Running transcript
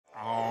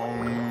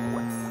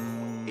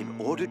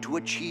order to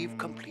achieve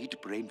complete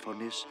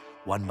brainfulness,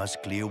 one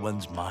must clear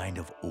one's mind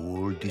of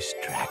all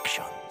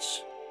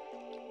distractions.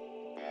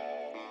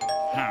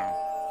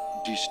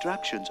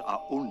 Distractions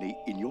are only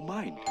in your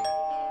mind.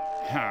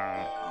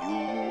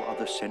 You are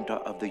the center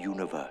of the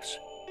universe.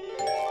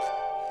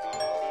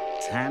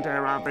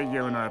 Center of the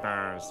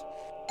universe.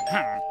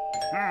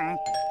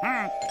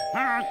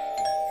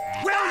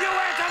 Will you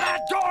answer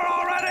that door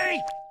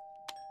already?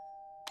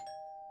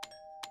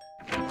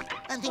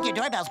 I think your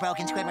doorbell's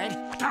broken, Squidward.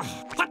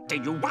 What do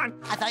you want?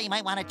 I thought you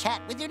might want to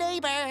chat with your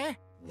neighbor.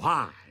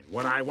 Why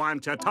would I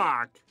want to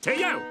talk to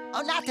you?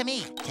 Oh, not to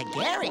me, to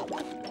Gary.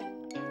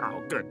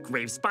 Oh, good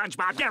grief,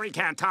 SpongeBob. Gary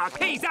can't talk.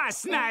 He's a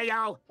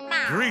snail.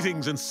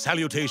 Greetings and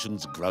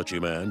salutations, grouchy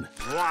man.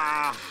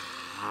 I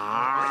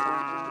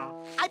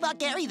bought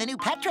Gary the new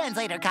pet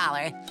translator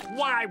collar.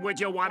 Why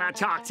would you want to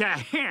talk to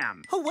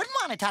him? Who wouldn't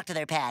want to talk to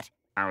their pet?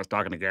 I was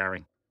talking to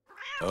Gary.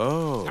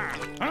 Oh,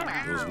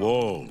 those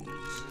walls,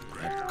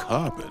 that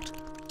carpet.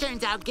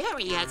 Turns out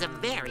Gary has a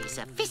very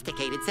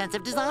sophisticated sense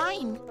of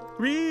design.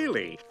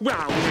 Really?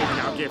 Well,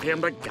 maybe I'll give him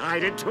the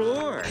guided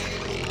tour.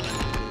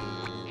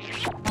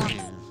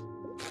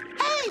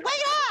 Hey,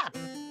 wake up!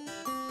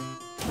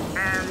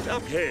 And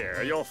up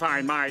here, you'll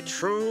find my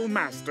true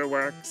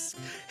masterworks,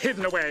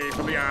 hidden away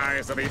from the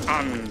eyes of the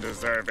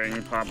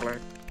undeserving public.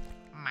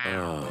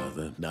 Ah,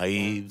 the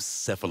naive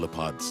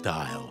cephalopod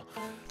style.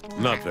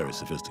 Not very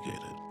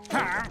sophisticated.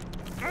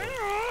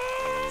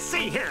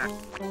 See here.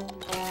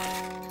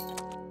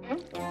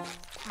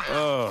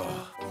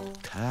 Oh,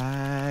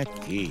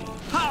 tacky.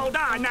 Hold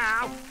on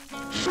now.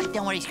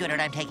 Don't worry, Squidward,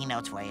 I'm taking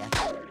notes for you.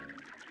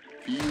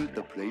 Feel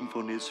the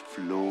brainfulness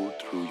flow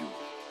through you.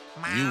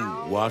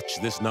 You watch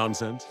this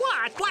nonsense?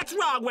 What? What's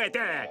wrong with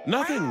it?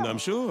 Nothing, I'm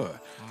sure.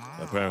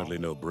 Apparently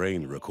no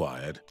brain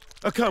required.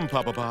 Come,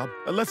 Papa Bob.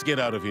 Let's get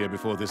out of here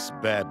before this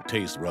bad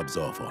taste rubs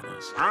off on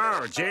us.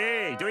 Oh,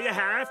 gee, do you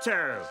have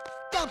to?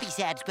 Don't be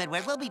sad,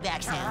 Squidward. We'll be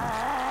back soon.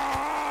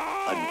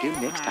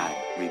 Until next time,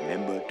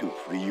 remember to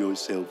free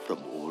yourself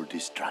from all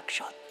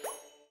distraction.